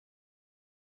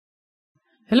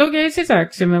Hello guys, it's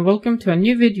Axiom and welcome to a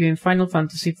new video in Final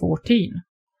Fantasy XIV.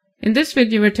 In this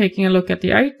video we're taking a look at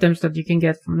the items that you can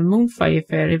get from the Moonfire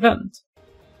Faire event.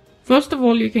 First of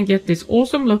all, you can get this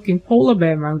awesome looking polar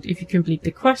bear mount if you complete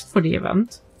the quest for the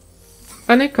event.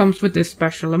 And it comes with this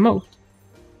special emote.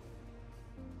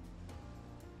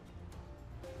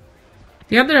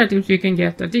 The other items you can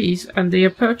get are these, and they are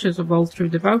purchasable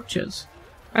through the vouchers.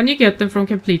 And you get them from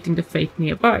completing the fate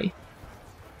nearby.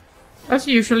 As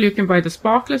usual, you can buy the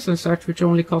sparklers and such, which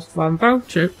only cost 1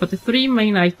 voucher, but the 3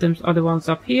 main items are the ones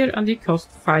up here and they cost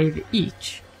 5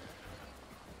 each.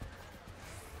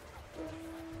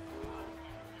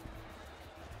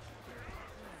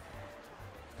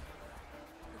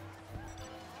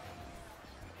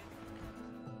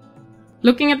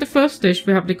 Looking at the first dish,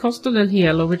 we have the Costa del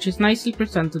Hielo, which is nicely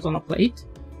presented on a plate.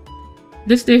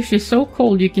 This dish is so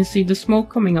cold you can see the smoke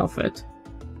coming off it.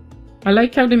 I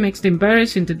like how they mixed in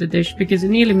berries into the dish because it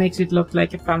nearly makes it look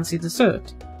like a fancy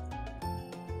dessert.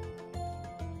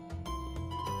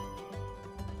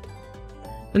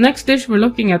 The next dish we're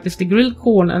looking at is the grilled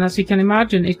corn, and as you can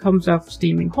imagine it comes out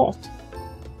steaming hot.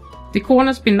 The corn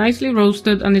has been nicely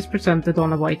roasted and is presented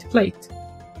on a white plate.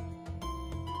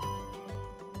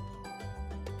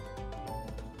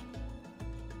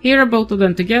 Here are both of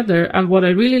them together, and what I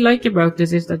really like about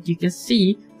this is that you can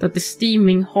see that the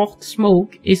steaming hot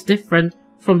smoke is different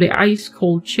from the ice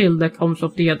cold chill that comes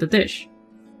off the other dish.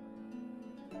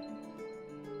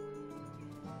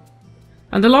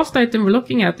 And the last item we're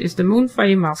looking at is the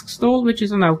Moonfire mask stall, which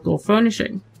is an outdoor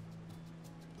furnishing.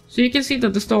 So you can see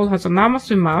that the stall has a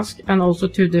Namasu mask and also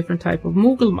 2 different types of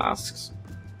Moogle masks.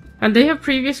 And they have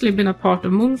previously been a part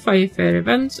of Moonfire Faire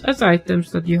events as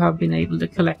items that you have been able to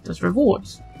collect as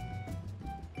rewards.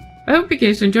 I hope you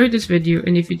guys enjoyed this video,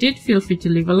 and if you did, feel free to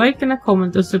leave a like and a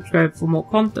comment and subscribe for more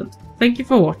content. Thank you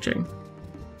for watching.